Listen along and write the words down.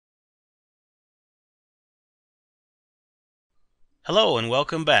Hello and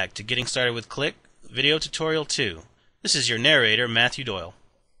welcome back to Getting Started with CLIK, Video Tutorial 2. This is your narrator, Matthew Doyle.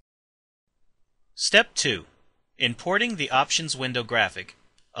 Step 2. Importing the Options window graphic,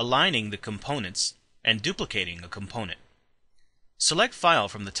 aligning the components, and duplicating a component. Select File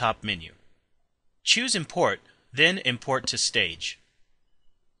from the top menu. Choose Import, then Import to Stage.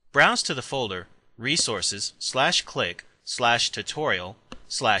 Browse to the folder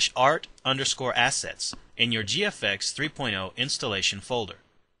Resources/click/tutorial/art_assets in your GFX 3.0 installation folder.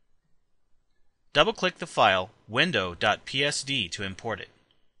 Double-click the file window.psd to import it.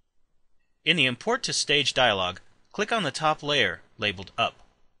 In the Import to Stage dialog, click on the top layer labeled Up.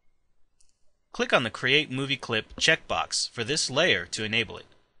 Click on the Create Movie Clip checkbox for this layer to enable it.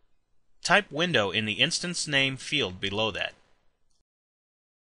 Type Window in the instance name field below that.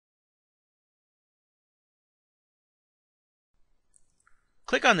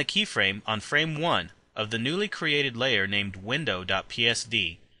 Click on the keyframe on frame 1 of the newly created layer named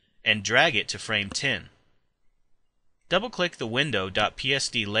window.psd and drag it to frame 10. Double-click the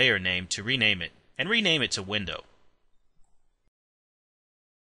window.psd layer name to rename it, and rename it to Window.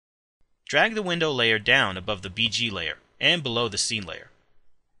 Drag the window layer down above the BG layer and below the scene layer.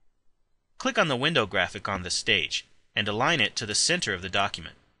 Click on the window graphic on the stage and align it to the center of the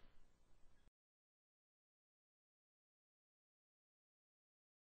document.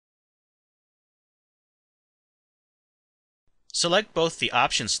 Select both the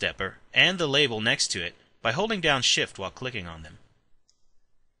option stepper and the label next to it by holding down Shift while clicking on them.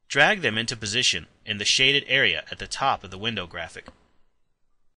 Drag them into position in the shaded area at the top of the window graphic.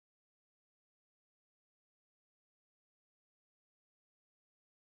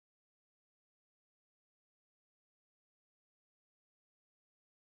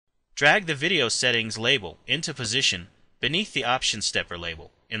 Drag the Video Settings label into position beneath the Option Stepper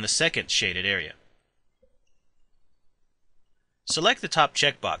label in the second shaded area. Select the top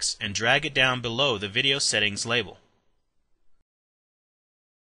checkbox and drag it down below the Video Settings label.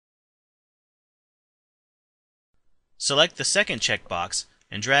 Select the second checkbox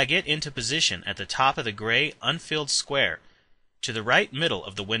and drag it into position at the top of the gray unfilled square to the right middle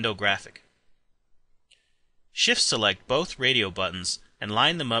of the window graphic. Shift-select both radio buttons and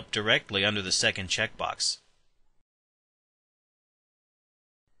line them up directly under the second checkbox.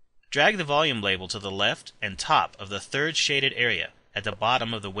 Drag the volume label to the left and top of the third shaded area at the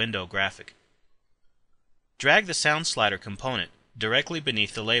bottom of the window graphic. Drag the sound slider component directly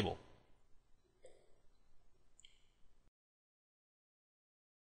beneath the label.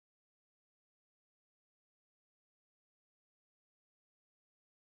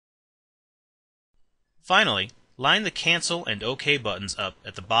 Finally, line the Cancel and OK buttons up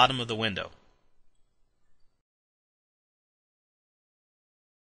at the bottom of the window.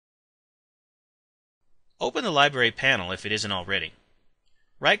 Open the Library panel if it isn't already.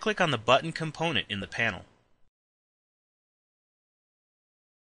 Right-click on the button component in the panel.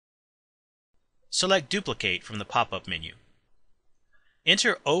 Select Duplicate from the pop-up menu.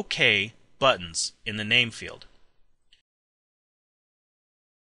 Enter OK Buttons in the name field.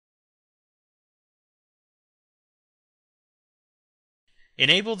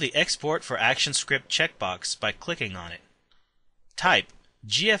 Enable the Export for ActionScript checkbox by clicking on it. Type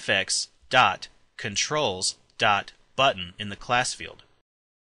gfx.controls.button in the class field.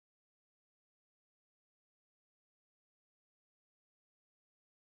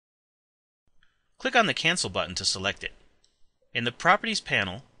 Click on the Cancel button to select it. In the Properties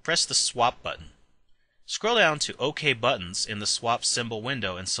panel, press the Swap button. Scroll down to OK Buttons in the Swap symbol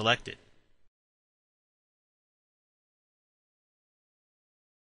window and select it.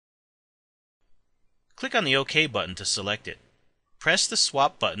 Click on the OK button to select it. Press the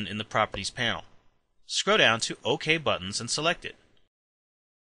Swap button in the Properties panel. Scroll down to OK Buttons and select it.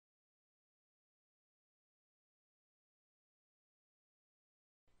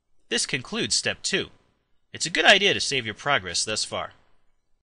 This concludes Step 2. It's a good idea to save your progress thus far.